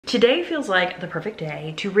Today feels like the perfect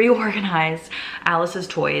day to reorganize Alice's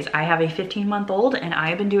toys. I have a 15-month-old and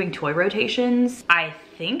I've been doing toy rotations, I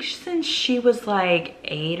think since she was like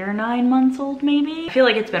 8 or 9 months old maybe. I feel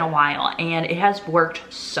like it's been a while and it has worked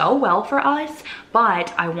so well for us,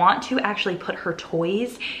 but I want to actually put her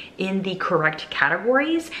toys in the correct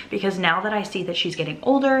categories because now that I see that she's getting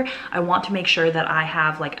older, I want to make sure that I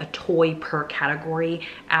have like a toy per category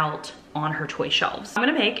out on her toy shelves. I'm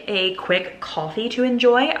gonna make a quick coffee to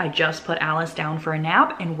enjoy. I just put Alice down for a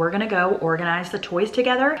nap and we're gonna go organize the toys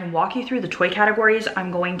together and walk you through the toy categories.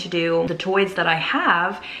 I'm going to do the toys that I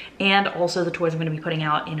have and also the toys I'm gonna be putting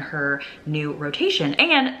out in her new rotation.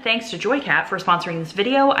 And thanks to JOYCAT for sponsoring this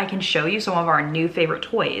video, I can show you some of our new favorite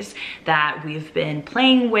toys that we've been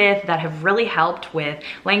playing with that have really helped with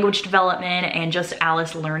language development and just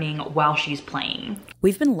Alice learning while she's playing.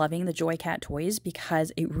 We've been loving the JOYCAT toys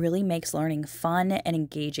because it really makes learning fun and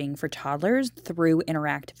engaging for toddlers through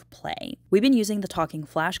interactive play. We've been using the talking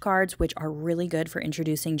flashcards, which are really good for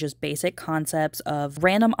introducing just basic concepts of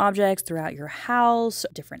random objects throughout your house,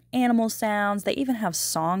 different animal sounds. They even have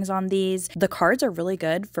songs on these. The cards are really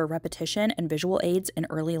good for repetition and visual aids in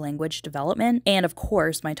early language development. And of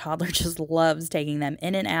course, my toddler just loves taking them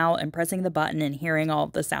in and out and pressing the button and hearing all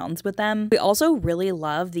of the sounds with them. We also really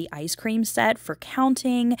love the ice cream set for counting.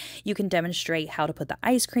 You can demonstrate how to put the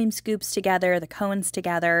ice cream scoops together, the cones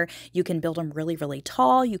together. You can build them really, really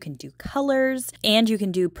tall. You can do colors and you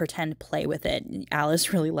can do pretend play with it.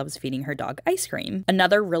 Alice really loves feeding her dog ice cream.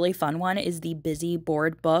 Another really fun one is the Busy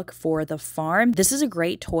Board book for the farm. This is a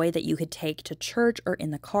great toy that you could take to church or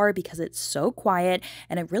in the car because it's so quiet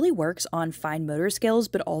and it really works on fine motor skills,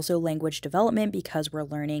 but also language development because we're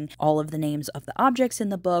learning all of the names of the objects in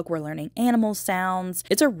the book. We're learning animal sounds.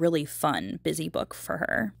 It's a really fun busy book for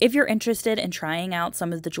her. If you're interested in trying out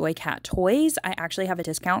some of the JOYCAT toys, I actually have a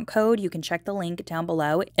discount code. You can check the link down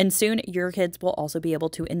below and soon your kids will also be able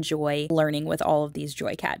to enjoy learning with all of these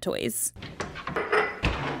JOYCAT toys.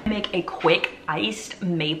 Make a quick iced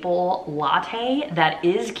maple latte that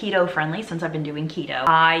is keto friendly since I've been doing keto.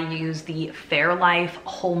 I use the Fairlife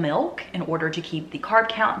whole milk in order to keep the carb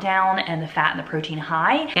count down and the fat and the protein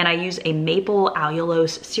high. And I use a maple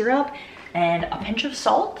allulose syrup and a pinch of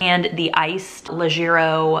salt and the iced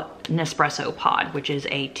Leggero Nespresso pod, which is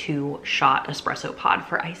a 2-shot espresso pod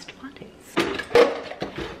for iced lattes.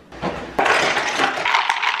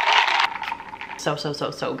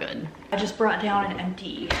 So good. I just brought down an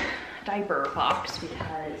empty diaper box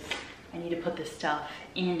because I need to put this stuff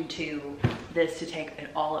into this to take it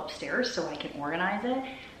all upstairs so I can organize it.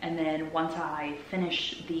 And then once I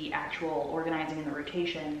finish the actual organizing and the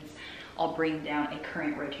rotations, I'll bring down a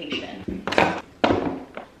current rotation.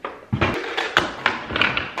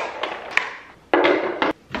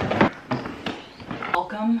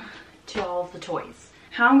 Welcome to all of the toys.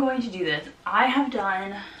 How I'm going to do this, I have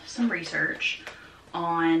done some research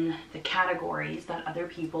on the categories that other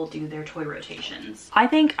people do their toy rotations. I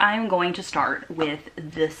think I'm going to start with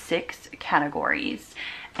the 6 categories,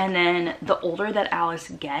 and then the older that Alice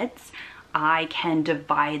gets, I can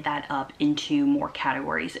divide that up into more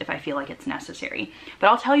categories if I feel like it's necessary. But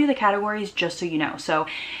I'll tell you the categories just so you know. So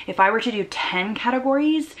if I were to do 10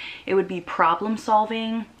 categories, it would be problem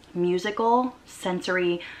solving, musical,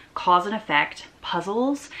 sensory, cause and effect,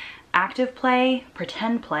 puzzles, active play,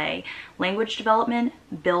 pretend play, language development,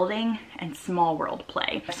 building, and small world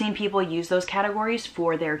play. I've seen people use those categories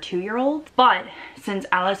for their 2-year-olds, but since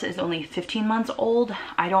Alice is only 15 months old,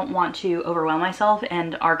 I don't want to overwhelm myself,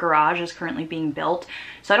 and our garage is currently being built,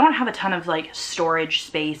 so I don't have a ton of like storage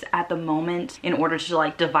space at the moment in order to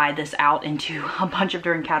like divide this out into a bunch of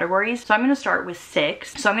different categories. So I'm gonna start with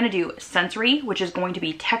 6. So I'm gonna do sensory, which is going to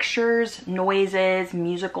be textures, noises,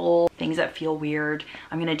 musical, things that feel weird.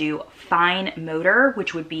 I'm gonna do fine motor,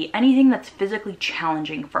 which would be anything that's physically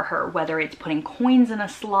challenging for her, whether it's putting coins in a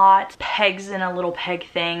slot, pegs in a little peg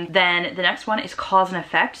thing. Then the next one is cause and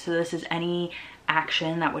effect. So this is any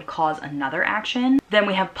action that would cause another action. Then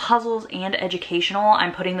we have puzzles and educational.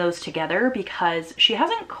 I'm putting those together because she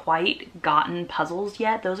hasn't quite gotten puzzles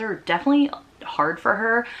yet. Those are definitely hard for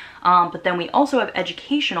her. But then we also have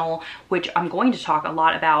educational, which I'm going to talk a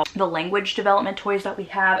lot about the language development toys that we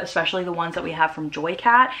have, especially the ones that we have from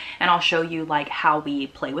JOYCAT, and I'll show you like how we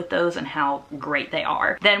play with those and how great they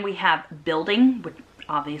are. Then we have building,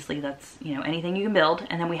 obviously that's, you know, anything you can build.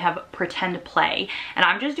 And then we have pretend play, and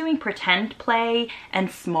I'm just doing pretend play and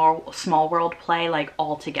small world play like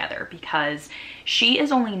all together, because she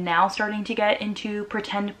is only now starting to get into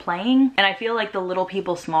pretend playing, and I feel like the little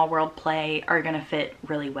people small world play are gonna fit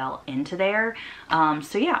really well into there.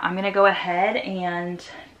 So yeah, I'm gonna go ahead and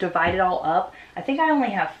divide it all up. I think I only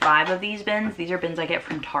have 5 of these bins. These are bins I get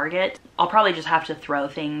from Target. I'll probably just have to throw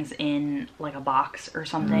things in like a box or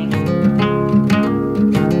something.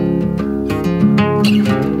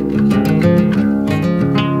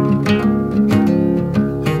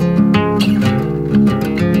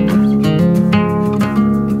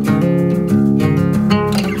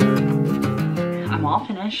 I'm all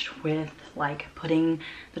finished with like putting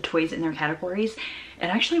the toys in their categories. It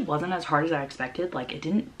actually wasn't as hard as I expected. Like, it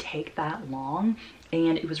didn't take that long,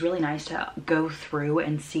 and it was really nice to go through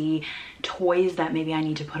and see toys that maybe I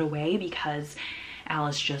need to put away, because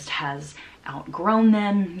Alice just has outgrown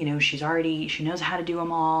them. You know, she knows how to do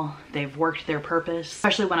them all. They've worked their purpose,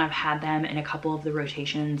 especially when I've had them in a couple of the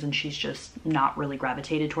rotations and she's just not really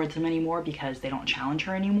gravitated towards them anymore because they don't challenge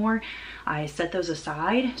her anymore. I set those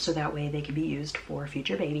aside so that way they can be used for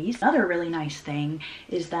future babies. Another really nice thing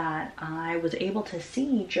is that I was able to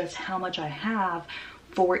see just how much I have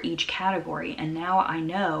for each category, and now I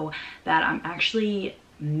know that I'm actually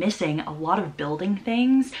missing a lot of building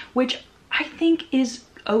things, which I think is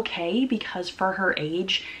okay, because for her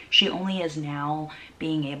age she only is now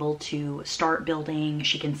being able to start building.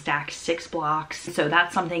 She can stack 6 blocks, so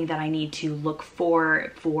that's something that I need to look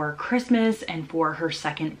for Christmas and for her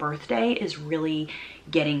 2nd birthday, is really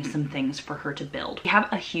getting some things for her to build. We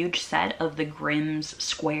have a huge set of the Grimm's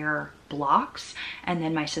square blocks, and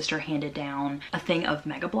then my sister handed down a thing of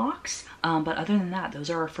mega blocks, but other than that, those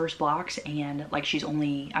are our first blocks, and like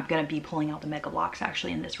I'm gonna be pulling out the mega blocks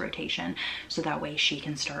actually in this rotation, so that way she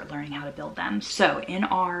can start learning how to build them. So in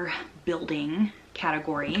our building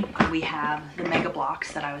category, we have the mega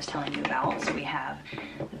blocks that I was telling you about. So we have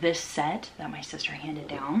this set that my sister handed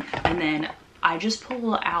down, and then I just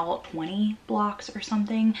pulled out 20 blocks or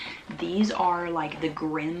something. These are like the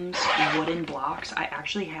Grimm's wooden blocks. I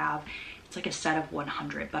actually have, it's like a set of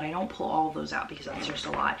 100, but I don't pull all of those out because that's just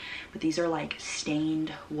a lot. But these are like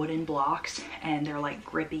stained wooden blocks, and they're like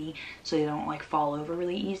grippy, so they don't like fall over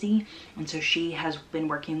really easy. And so she has been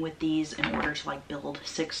working with these in order to like build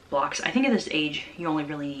 6 blocks. I think at this age, you only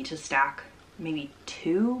really need to stack maybe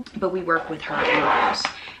 2, but we work with her on those.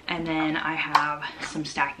 And then I have some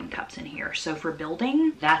stacking cups in here. So for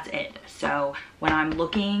building, that's it. So when I'm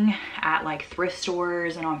looking at like thrift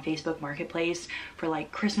stores and on Facebook Marketplace for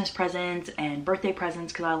like Christmas presents and birthday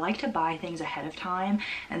presents, because I like to buy things ahead of time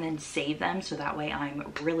and then save them, so that way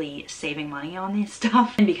I'm really saving money on this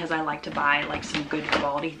stuff. And because I like to buy like some good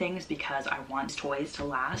quality things, because I want toys to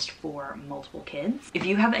last for multiple kids. If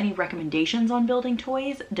you have any recommendations on building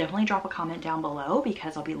toys, definitely drop a comment down below,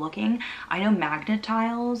 because I'll be looking. I know magnet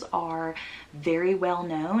tiles are very well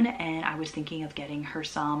known, and I was thinking of getting her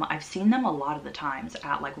some. I've seen them a lot of the times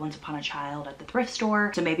at like Once Upon a Child at the thrift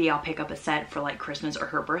store, so maybe I'll pick up a set for like Christmas or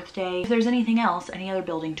her birthday. If there's anything else, any other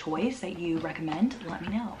building toys that you recommend, let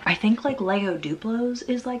me know. I think like Lego Duplos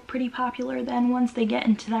is like pretty popular then once they get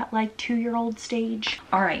into that like 2-year-old stage.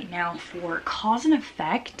 All right, now for cause and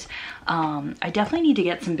effect, I definitely need to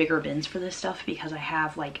get some bigger bins for this stuff, because I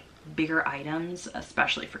have like bigger items,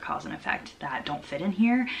 especially for cause and effect, that don't fit in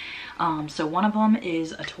here. So one of them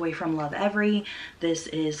is a toy from 𝑙oveEvery. This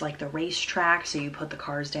is like the racetrack, so you put the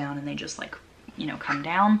cars down and they just like, you know, come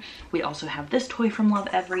down. We also have this toy from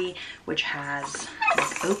𝑙oveEvery, which has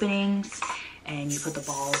like openings, and you put the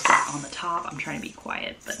balls on the top. I'm trying to be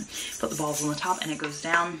quiet, but put the balls on the top and it goes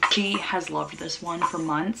down. She has loved this one for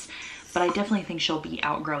months, but I definitely think she'll be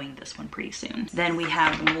outgrowing this one pretty soon. Then we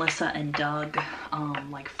have Melissa and Doug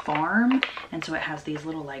like farm, and so it has these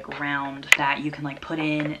little like round that you can like put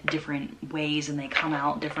in different ways and they come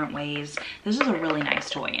out different ways. This is a really nice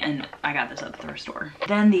toy, and I got this at the thrift store.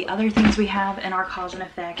 Then the other things we have in our cause and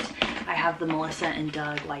effect, I have the Melissa and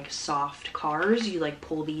Doug like soft cars. You like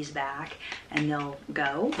pull these back and they'll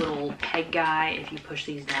go. Little peg guy, if you push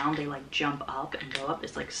these down, they like jump up and go up.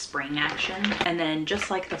 It's like spring action. And then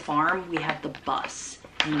just like the farm, we have the bus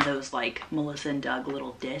and those like Melissa and Doug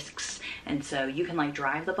little discs, and so you can like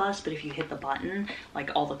drive the bus, but if you hit the button,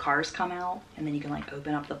 like all the cars come out, and then you can like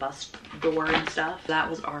open up the bus door and stuff. That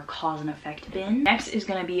was our cause and effect bin. Next is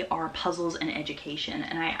going to be our puzzles and education,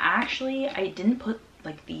 and I didn't put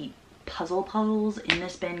like the puzzles in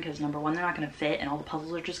this bin because number one, they're not going to fit and all the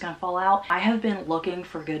puzzles are just going to fall out. I have been looking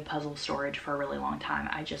for good puzzle storage for a really long time.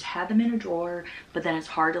 I just had them in a drawer, but then it's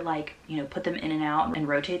hard to like, you know, put them in and out and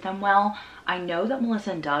rotate them well. I know that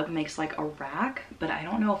Melissa & Doug makes like a rack, but I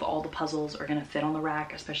don't know if all the puzzles are going to fit on the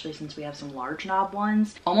rack, especially since we have some large knob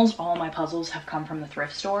ones. Almost all my puzzles have come from the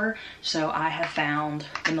thrift store, so I have found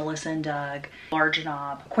the Melissa & Doug large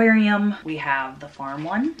knob aquarium. We have the farm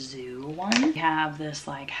one, zoo one. We have this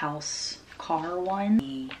like house car one,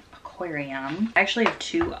 the aquarium. I actually have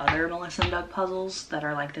two other Melissa & Doug puzzles that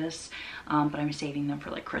are like this, but I'm saving them for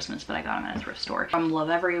like Christmas, but I got them at a thrift store. From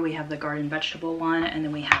𝑙ovevery, we have the garden vegetable one, and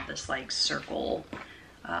then we have this like circle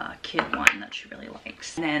kid one that she really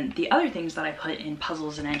likes. And then the other things that I put in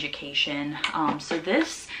puzzles and education, so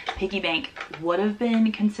this piggy bank would have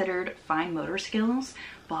been considered fine motor skills,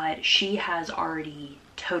 but she has already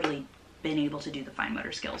totally been able to do the fine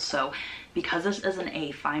motor skills. So because this isn't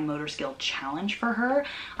a fine motor skill challenge for her,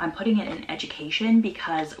 I'm putting it in education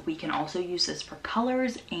because we can also use this for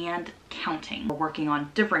colors and counting. We're working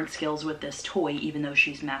on different skills with this toy, even though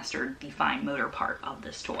she's mastered the fine motor part of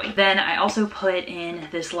this toy. Then I also put in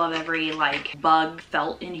this 𝑙ovevery like bug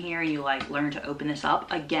felt in here. You like learn to open this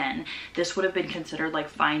up. Again, this would have been considered like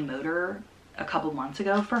fine motor a couple months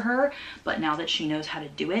ago for her, but now that she knows how to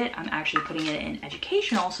do it, I'm actually putting it in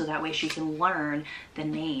educational so that way she can learn the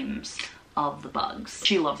names of the bugs.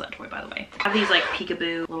 She loves that toy, by the way. I have these like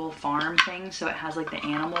peekaboo little farm things, so it has like the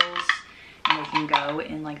animals and they can go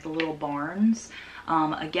in like the little barns.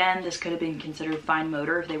 Again, this could have been considered fine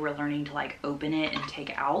motor if they were learning to like open it and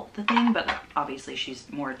take out the thing, but obviously she's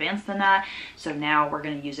more advanced than that, so now we're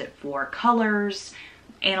going to use it for colors,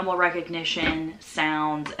 animal recognition,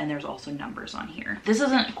 sounds, and there's also numbers on here. This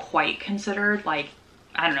isn't quite considered like,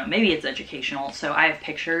 I don't know, maybe it's educational. So I have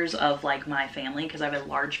pictures of like my family because I have a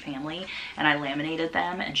large family and I laminated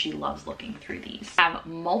them, and she loves looking through these. I have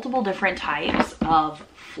multiple different types of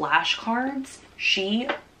flashcards. She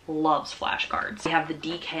loves flashcards. We have the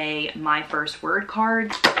DK My First Word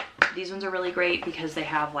cards. These ones are really great because they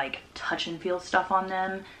have like touch and feel stuff on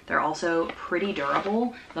them. They're also pretty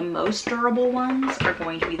durable. The most durable ones are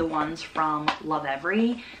going to be the ones from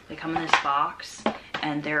𝑙ovevery. They come in this box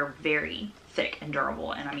and they're very thick and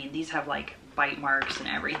durable. And I mean, these have like bite marks and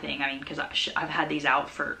everything. I mean, because I've had these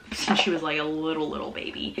out since she was like a little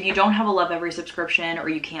baby. If you don't have a 𝑙ovevery subscription or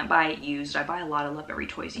you can't buy it used, I buy a lot of 𝑙ovevery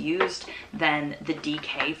toys used, then the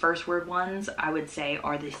DK First Word ones I would say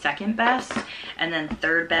are the second best, and then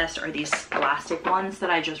third best are these Scholastic ones that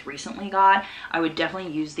I just recently got. I would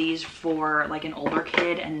definitely use these for like an older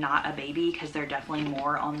kid and not a baby because they're definitely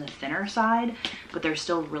more on the thinner side, but they're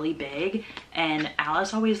still really big. And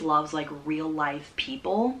Alice always loves like real life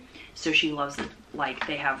people, so she loves it, like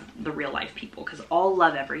they have the real life people, because all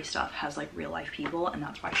𝑙ovevery stuff has like real life people, and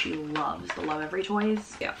that's why she loves the 𝑙ovevery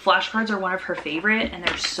toys. Yeah, flashcards are one of her favorite, and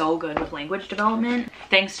they're so good with language development.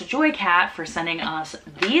 Thanks to JOYCAT for sending us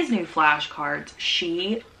these new flashcards.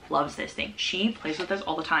 She loves this thing. She plays with this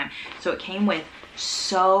all the time. So it came with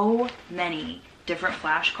so many different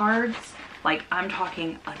flashcards. Like I'm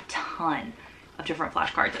talking a ton of different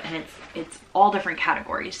flashcards, and it's all different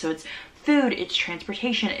categories. So it's food, it's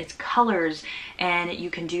transportation, it's colors, and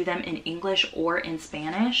you can do them in English or in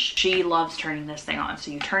Spanish. She loves turning this thing on.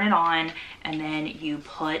 So you turn it on and then you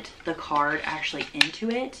put the card actually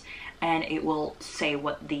into it, and it will say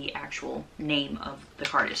what the actual name of the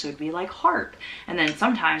card is. So it'd be like heart. And then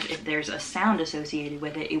sometimes if there's a sound associated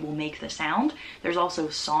with it, it will make the sound. There's also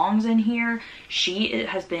songs in here. She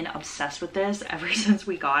has been obsessed with this ever since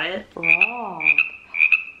we got it. Wow.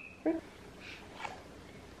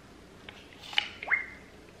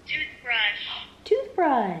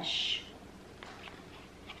 Toothbrush.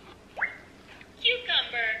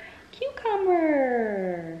 Cucumber.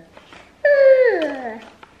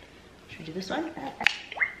 Should we do this one?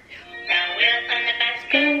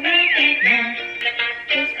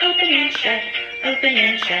 Open and shut, open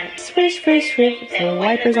and shut. Swish, swish, swish. The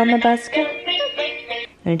wipers on the basket.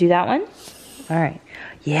 Gonna do that one? All right.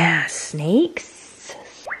 Yeah, snakes.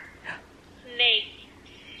 Snake.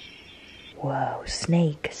 Whoa,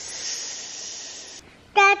 snakes.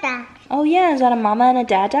 Dada. Oh yeah, is that a mama and a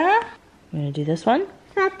dada? I'm gonna do this one.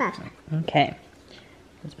 Papa. Okay.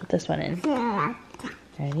 Let's put this one in.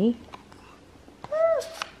 Ready?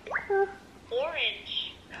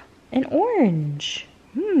 Orange. An orange.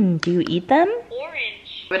 Do you eat them?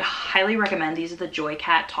 Orange. I would highly recommend these are the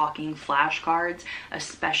JOYCAT talking flashcards,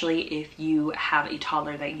 especially if you have a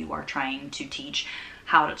toddler that you are trying to teach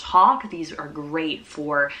how to talk. These are great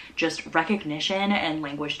for just recognition and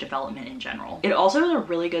language development in general. It also is a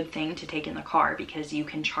really good thing to take in the car because you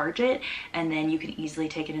can charge it and then you can easily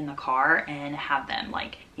take it in the car and have them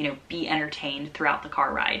like, you know, be entertained throughout the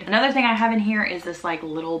car ride. Another thing I have in here is this like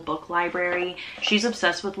little book library. She's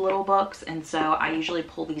obsessed with little books, and so I usually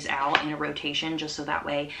pull these out in a rotation just so that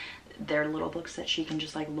way they're little books that she can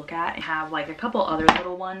just like look at. I have like a couple other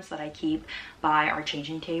little ones that I keep by our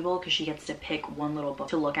changing table because she gets to pick one little book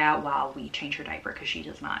to look at while we change her diaper because she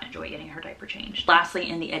does not enjoy getting her diaper changed. Lastly,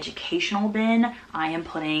 in the educational bin, I am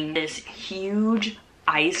putting this huge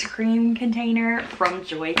ice cream container from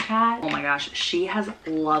JOYCAT. Oh my gosh, she has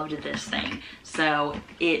loved this thing. So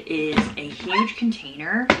it is a huge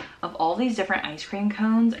container of all these different ice cream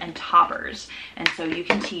cones and toppers. And so you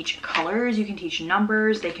can teach colors, you can teach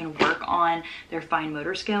numbers, they can work on their fine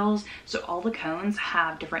motor skills. So all the cones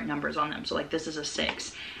have different numbers on them. So like this is a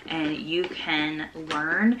 6, and you can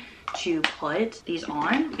learn to put these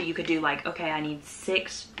on. You could do like, okay, I need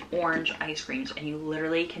 6 orange ice creams, and you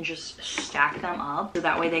literally can just stack them up so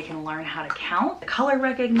that way they can learn how to count. Color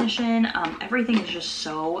recognition, everything is just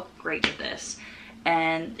so great with this.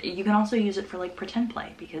 And you can also use it for like pretend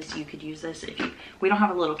play because you could use this if you, we don't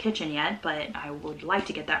have a little kitchen yet, but I would like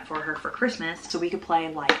to get that for her for Christmas. So we could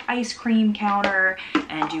play like ice cream counter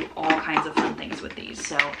and do all kinds of fun things with these.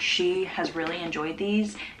 So she has really enjoyed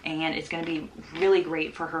these, and it's going to be really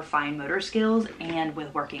great for her fine motor skills and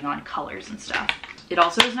with working on colors and stuff. It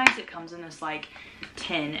also is nice, it comes in this like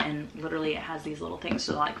tin, and literally it has these little things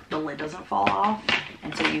so like the lid doesn't fall off,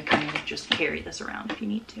 and so you can just carry this around if you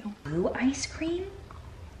need to. Blue ice cream,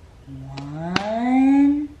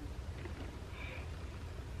 1.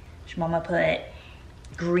 Should mama put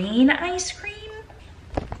green ice cream?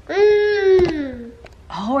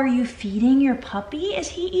 Oh, are you feeding your puppy? Is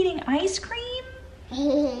he eating ice cream?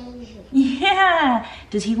 Yeah.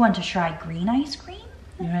 Does he want to try green ice cream?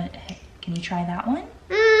 Can you try that one?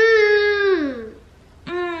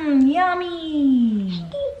 Yummy.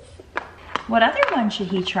 What other one should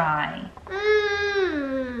he try?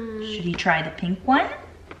 Should he try the pink one?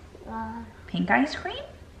 Pink ice cream?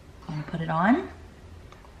 And put it on.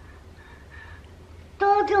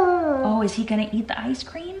 Oh, is he gonna eat the ice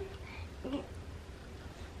cream?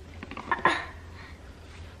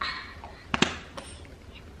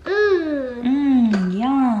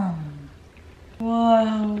 Yum.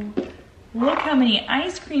 Whoa. Look how many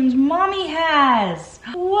ice creams mommy has.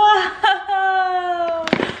 Whoa.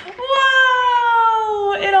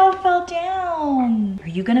 Whoa. It all fell down. Are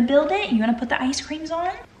you gonna build it? You gonna put the ice creams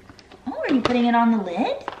on? Oh, are you putting it on the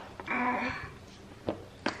lid?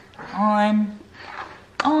 On.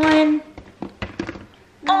 On.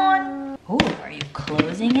 On. Oh, are you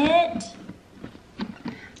closing it?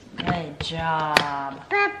 Good job.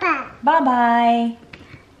 Bye-bye. Bye-bye.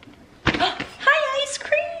 Hi, ice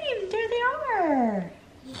cream. There they are.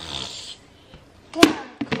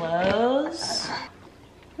 Close.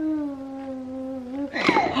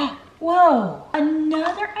 Whoa,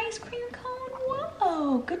 another ice cream cone.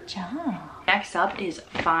 Whoa, good job. Next up is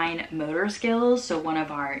fine motor skills. So one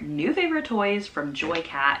of our new favorite toys from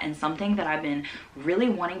JOYCAT, and something that I've been really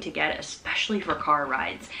wanting to get, especially for car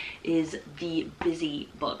rides, is the busy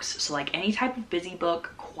books. So like any type of busy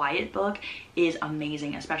book, quiet book is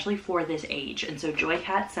amazing, especially for this age. And so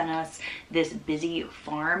JOYCAT sent us this busy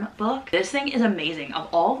farm book. This thing is amazing. Of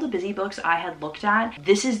all the busy books I had looked at,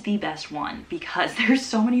 this is the best one because there's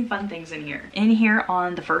so many fun things in here. In here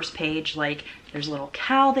on the first page, like there's a little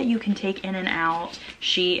cow that you can take in and out.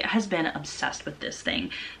 She has been obsessed with this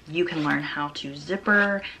thing. You can learn how to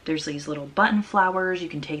zipper. There's these little button flowers. You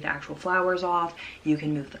can take the actual flowers off. You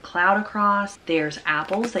can move the cloud across. There's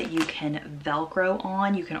apples that you can Velcro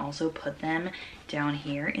on. You can also put them down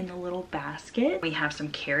here in the little basket. We have some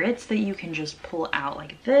carrots that you can just pull out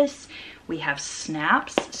like this. We have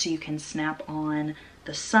snaps, so you can snap on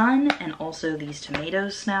the sun, and also these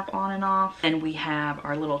tomatoes snap on and off. And we have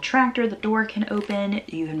our little tractor, the door can open,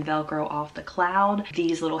 you can Velcro off the cloud.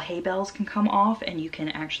 These little hay bales can come off, and you can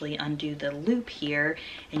actually undo the loop here,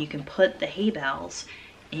 and you can put the hay bales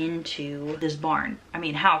into this barn. I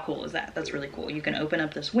mean, how cool is that? That's really cool. You can open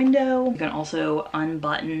up this window. You can also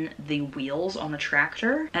unbutton the wheels on the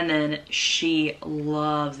tractor. And then she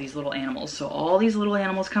loves these little animals. So all these little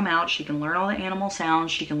animals come out. She can learn all the animal sounds.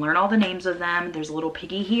 She can learn all the names of them. There's a little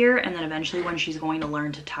piggy here. And then eventually when she's going to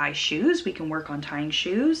learn to tie shoes, we can work on tying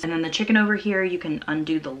shoes. And then the chicken over here, you can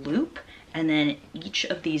undo the loop. And then each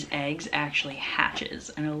of these eggs actually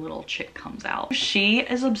hatches and a little chick comes out. She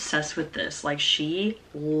is obsessed with this. Like, she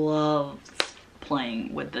loves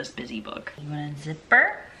playing with this busy book. You want a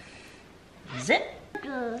zipper? Zip?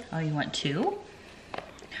 Oh, you want 2?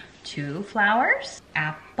 2 flowers,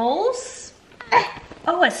 apples.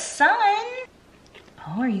 Oh, a sun.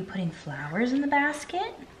 Oh, are you putting flowers in the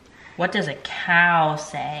basket? What does a cow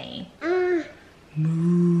say?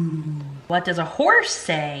 Moo. What does a horse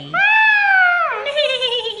say?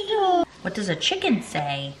 What does a chicken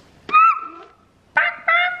say? Bark,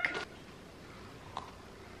 bark.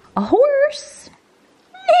 A horse.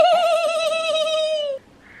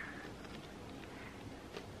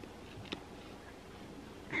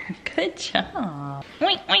 Good job.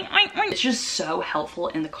 It's just so helpful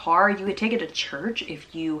in the car. You could take it to church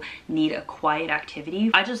if you need a quiet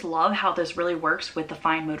activity. I just love how this really works with the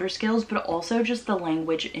fine motor skills, but also just the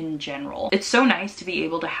language in general. It's so nice to be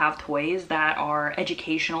able to have toys that are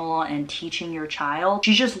educational and teaching your child.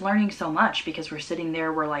 She's just learning so much because we're sitting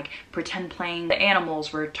there, we're like pretend playing the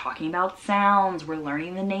animals, we're talking about sounds, we're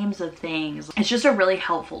learning the names of things. It's just a really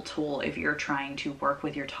helpful tool if you're trying to work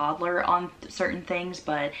with your toddler on certain things,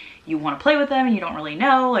 but you want to play with them and you don't really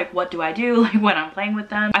know, like, what do I do like when I'm playing with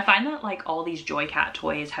them. I find that like all these JOYCAT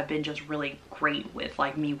toys have been just really great with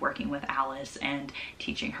like me working with Alice and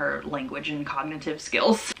teaching her language and cognitive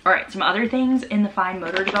skills. All right, some other things in the fine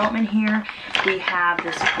motor development here. We have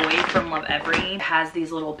this toy from 𝑨𝒎𝒂𝒛𝒐𝒏. It has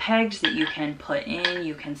these little pegs that you can put in,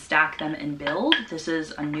 you can stack them and build. This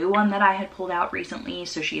is a new one that I had pulled out recently,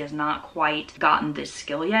 so she has not quite gotten this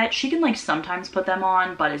skill yet. She can like sometimes put them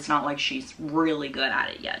on, but it's not like she's really good at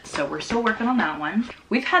it yet. So we're still working on that one.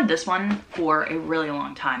 We've had this one for a really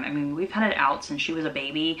long time. I mean, we've had it out since she was a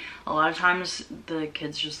baby. A lot of times the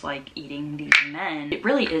kids just like eating these men. It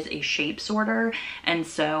really is a shape sorter, and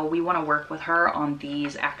so we want to work with her on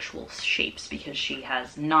these actual shapes because she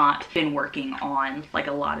has not been working on like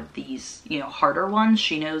a lot of these, you know, harder ones.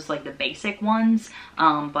 She knows like the basic ones,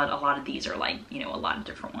 but a lot of these are like, you know, a lot of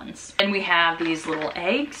different ones. And we have these little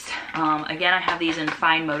eggs. Again, I have these in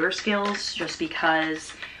fine motor skills just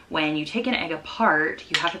because when you take an egg apart,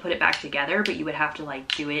 you have to put it back together, but you would have to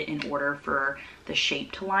like do it in order for the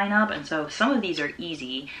shape to line up. And so some of these are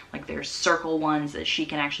easy, like there's circle ones that she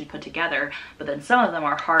can actually put together, but then some of them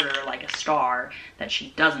are harder, like a star that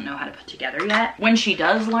she doesn't know how to put together yet. When she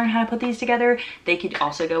does learn how to put these together, they could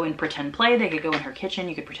also go in pretend play. They could go in her kitchen.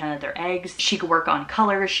 You could pretend that they're eggs. She could work on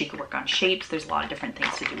colors. She could work on shapes. There's a lot of different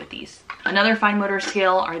things to do with these. Another fine motor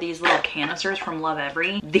skill are these little canisters from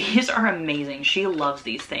𝑨𝒎𝒂𝒛𝒐𝒏. These are amazing. She loves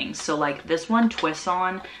these things. So like this one twists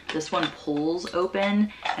on, this one pulls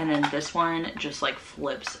open, and then this one just like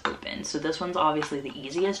flips open. So this one's obviously the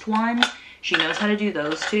easiest one. She knows how to do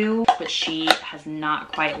those two, but she has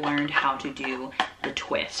not quite learned how to do the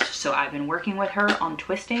twist. So I've been working with her on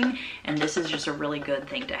twisting, and this is just a really good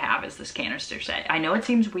thing to have, is this canister set. I know it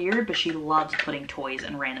seems weird, but she loves putting toys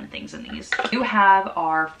and random things in these. We do have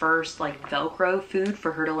our first like Velcro food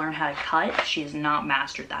for her to learn how to cut. She has not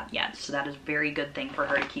mastered that yet, so that is a very good thing for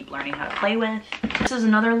her to keep learning how to play with. This is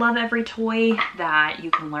another 𝑨𝒎𝒂𝒛𝒐𝒏 toy that you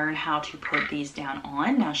can learn how to put these down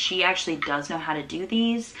on. Now she actually does know how to do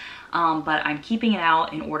these, but I'm keeping it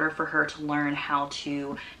out in order for her to learn how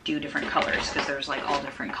to do different colors, because there's like all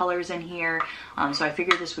different colors in here. So I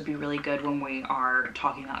figured this would be really good when we are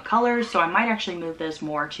talking about colors. So I might actually move this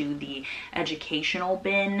more to the educational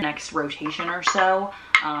bin next rotation or so,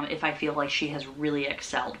 if I feel like she has really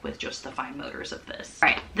excelled with just the fine motors of this. All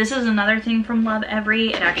right, this is another thing from 𝑨𝒎�𝒛𝒐𝒏.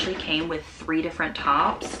 It actually came with 3 different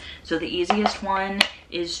tops. So the easiest one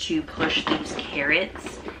is to push these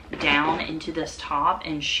carrots down into this top,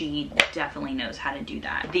 and she definitely knows how to do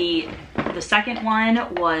that. The second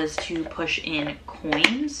one was to push in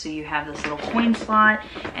coins. So you have this little coin slot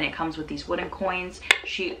and it comes with these wooden coins.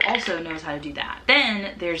 She also knows how to do that.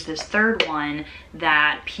 Then there's this third one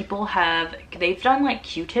that people they've done like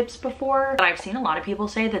Q-tips before, but I've seen a lot of people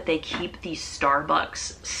say that they keep these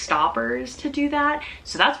Starbucks stoppers to do that.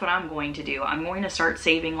 So that's what I'm going to do. I'm going to start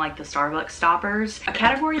saving like the Starbucks stoppers. A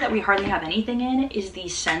category that we hardly have anything in is the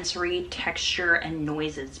sensory, texture, and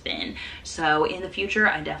noises bin. So in the future,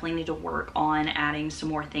 I definitely need to work on adding some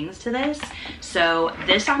more things to this. So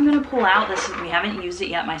this I'm gonna pull out. We haven't used it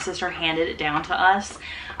yet. My sister handed it down to us.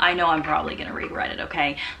 I know I'm probably gonna regret it,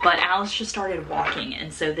 okay? But Alice just started walking,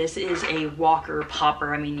 and so this is a walker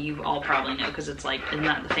popper. I mean, you all probably know because it's like, isn't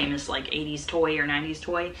that the famous like 80s toy or 90s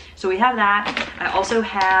toy? So we have that. I also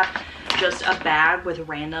have just a bag with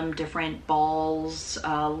random different balls,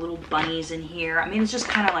 little bunnies in here. I mean, it's just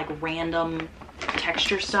kind of like random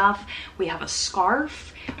texture stuff. We have a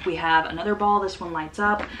scarf. We have another ball. This one lights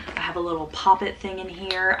up. I have a little pop-it thing in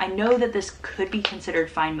here. I know that this could be considered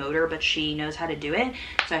fine motor, but she knows how to do it,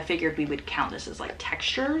 so I figured we would count this as like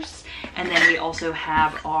textures. And then we also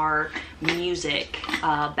have our music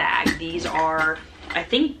bag. These are, I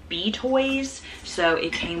think, B toys, so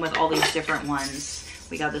it came with all these different ones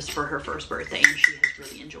We got this for her first birthday and she has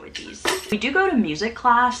really enjoyed these. We do go to music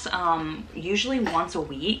class usually once a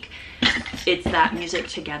week. It's that music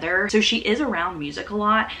together. So she is around music a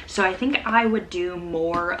lot. So I think I would do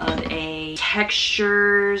more of a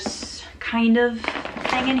textures kind of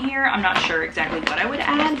thing in here. I'm not sure exactly what I would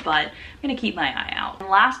add, but I'm gonna keep my eye out. And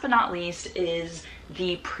last but not least is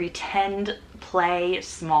the Pretend Play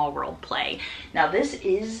Small World Play. Now this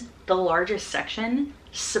is the largest section,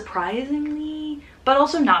 surprisingly, but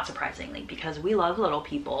also not surprisingly, because we love little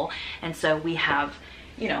people. And so we have,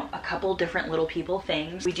 you know, a couple different little people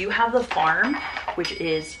things. We do have the farm, which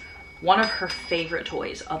is one of her favorite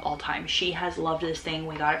toys of all time. She has loved this thing.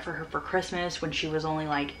 We got it for her for Christmas when she was only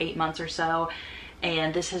like 8 months or so.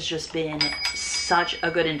 And this has just been such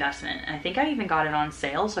a good investment. And I think I even got it on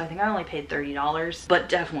sale, so I think I only paid $30, but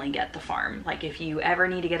definitely get the farm. Like if you ever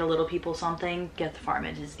need to get a little people something, get the farm.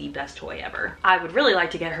 It is the best toy ever. I would really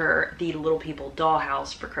like to get her the Little People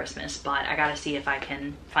dollhouse for Christmas, but I gotta see if I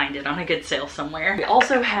can find it on a good sale somewhere. We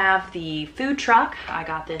also have the food truck. I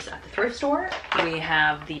got this at the thrift store. We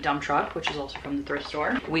have the dump truck, which is also from the thrift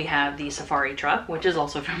store. We have the safari truck, which is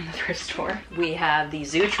also from the thrift store. We have the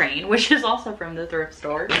zoo train, which is also from the thrift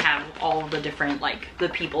store. We have all the different, like the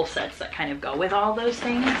people sets that kind of go with all those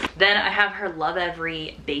things. Then I have her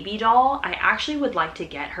𝑙oveEvry baby doll. I actually would like to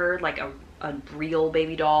get her like a real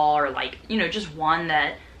baby doll, or like, you know, just one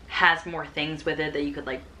that has more things with it that you could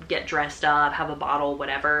like get dressed up, have a bottle,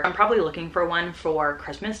 whatever. I'm probably looking for one for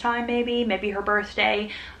Christmas time, maybe her birthday.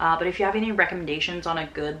 But if you have any recommendations on a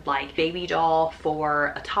good like baby doll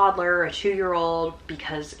for a toddler, a 2-year-old,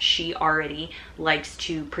 because she already likes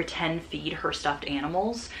to pretend feed her stuffed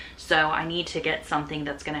animals. So I need to get something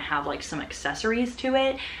that's gonna have like some accessories to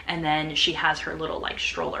it. And then she has her little like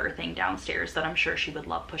stroller thing downstairs that I'm sure she would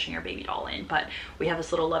love pushing her baby doll in. But we have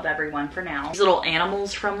this little 𝑙oveEvry one for now. These little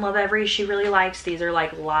animals from 𝑙oveEvry she really likes. These are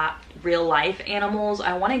like real life animals.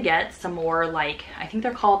 I want to get some more, like, I think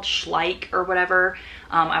they're called Schleich or whatever.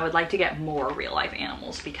 I would like to get more real life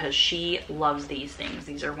animals because she loves these things.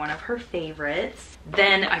 These are one of her favorites.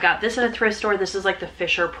 Then I got this at a thrift store. This is like the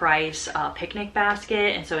Fisher-Price picnic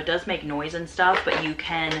basket, and so it does make noise and stuff, but you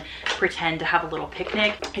can pretend to have a little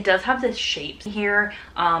picnic. It does have this shape here,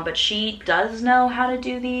 but she does know how to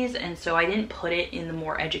do these, and so I didn't put it in the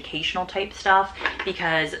more educational type stuff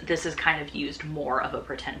because this is kind of used more of a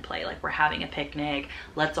pretend play. Like we're having a picnic,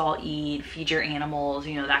 let's all eat, feed your animals,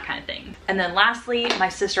 you know, that kind of thing. And then lastly, my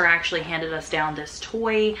sister actually handed us down this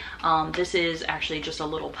toy. This is actually just a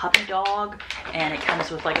little puppy dog, and it comes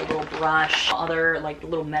with like a little brush, other like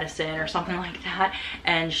little medicine or something like that.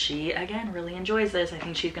 And she, again, really enjoys this. I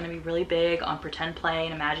think she's gonna be really big on pretend play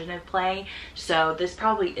and imaginative play. So this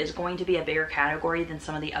probably is going to be a bigger category than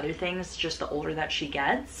some of the other things, just the older that she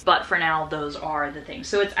gets. But for now, those are the things.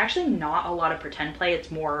 So it's actually not a lot of pretend play. It's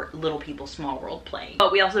more little people small world play.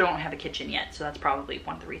 But we also don't have a kitchen yet. So that's probably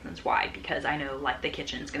one of the reasons why, because I know like the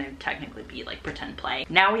kitchen is going to technically be like pretend play.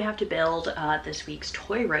 Now we have to build this week's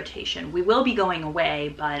toy rotation. We will be going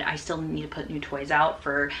away, but I still need to put new toys out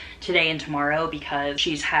for today and tomorrow because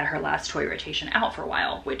she's had her last toy rotation out for a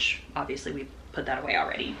while, which obviously we put that away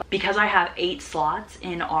already. Because I have 8 slots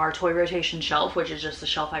in our toy rotation shelf, which is just the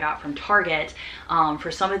shelf I got from Target, for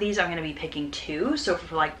some of these I'm going to be picking 2. So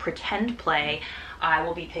for like pretend play, I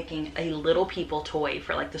will be picking a little people toy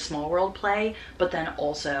for like the small world play, but then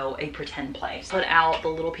also a pretend play. Put out the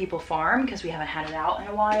Little People farm because we haven't had it out in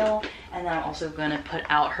a while, and then I'm also going to put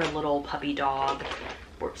out her little puppy dog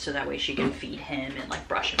so that way she can feed him and like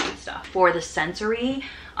brush him and stuff. For the sensory,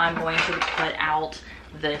 I'm going to put out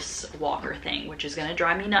this walker thing, which is going to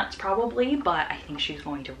drive me nuts probably, but I think she's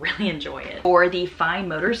going to really enjoy it. For the fine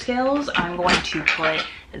motor skills, I'm going to put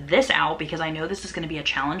this out because I know this is going to be a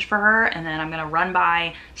challenge for her, and then I'm going to run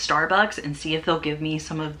by Starbucks and see if they'll give me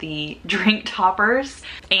some of the drink toppers.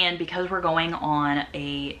 And because we're going on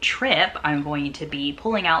a trip, I'm going to be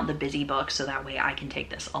pulling out the busy book so that way I can take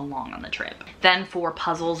this along on the trip. Then for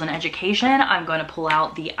puzzles and education, I'm going to pull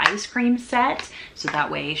out the ice cream set so that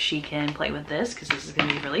way she can play with this because this is going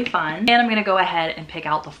to be really fun. And I'm going to go ahead and pick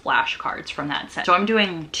out the flashcards from that set. So I'm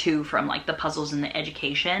doing 2 from like the puzzles and the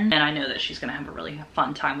education, and I know that she's going to have a really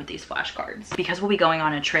fun time with these flashcards. Because we'll be going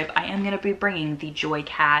on a trip, I am going to be bringing the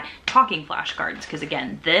JOYCAT talking flashcards because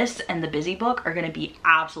again, this and the busy book are going to be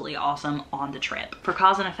absolutely awesome on the trip. For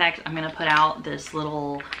cause and effect, I'm going to put out this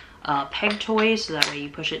little peg toy, so that way you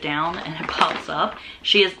push it down and it pops up.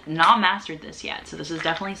 She has not mastered this yet, so this is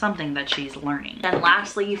definitely something that she's learning. Then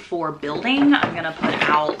lastly, for building, I'm gonna put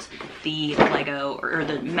out the Lego or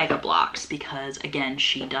the Mega Blocks, because again,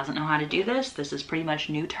 she doesn't know how to do this. This is pretty much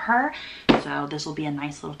new to her, so this will be a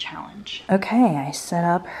nice little challenge. Okay, I set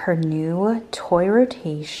up her new toy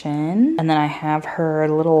rotation, and then I have her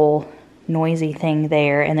little noisy thing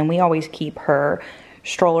there, and then we always keep her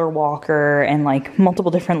stroller walker and like multiple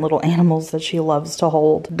different little animals that she loves to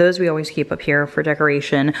hold. Those we always keep up here for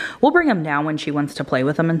decoration. We'll bring them down when she wants to play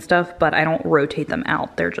with them and stuff, but I don't rotate them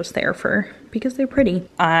out. They're just there because they're pretty.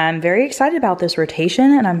 I'm very excited about this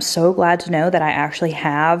rotation, and I'm so glad to know that I actually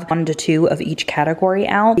have 1 to 2 of each category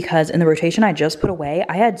out, because in the rotation I just put away,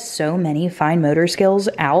 I had so many fine motor skills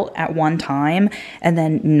out at one time and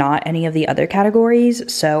then not any of the other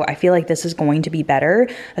categories. So I feel like this is going to be better,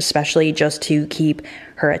 especially just to keep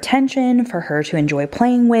her attention, for her to enjoy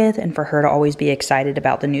playing with, and for her to always be excited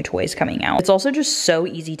about the new toys coming out. It's also just so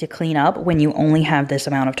easy to clean up when you only have this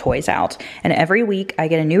amount of toys out. And every week I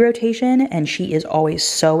get a new rotation, and she is always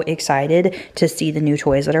so excited to see the new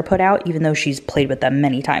toys that are put out, even though she's played with them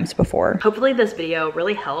many times before. Hopefully this video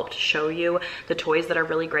really helped show you the toys that are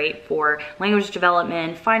really great for language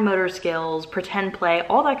development, fine motor skills, pretend play,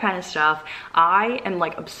 all that kind of stuff. I am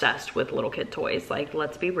like obsessed with little kid toys. Like,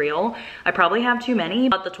 let's be real. I probably have too many,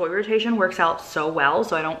 but the toy rotation works out so well,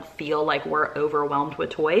 so I don't feel like we're overwhelmed with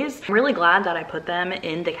toys. I'm really glad that I put them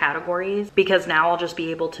in the categories, because now I'll just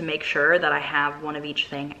be able to make sure that I have one of each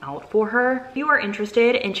thing out for her. If you are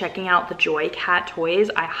interested in checking out the JOYCAT toys,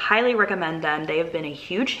 I highly recommend them. They have been a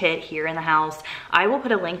huge hit here in the house. I will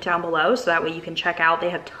put a link down below so that way you can check out. They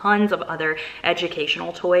have tons of other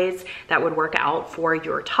educational toys that would work out for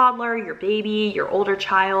your toddler, your baby, your older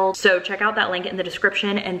child. So check out that link in the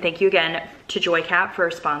description, and thank you again to JOYCAT for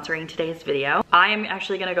sponsoring today's video. I am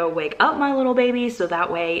actually gonna go wake up my little baby so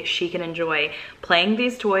that way she can enjoy playing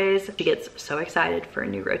these toys. She gets so excited for a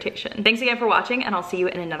new rotation. Thanks again for watching, and I'll see you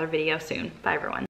in another video soon. Bye everyone.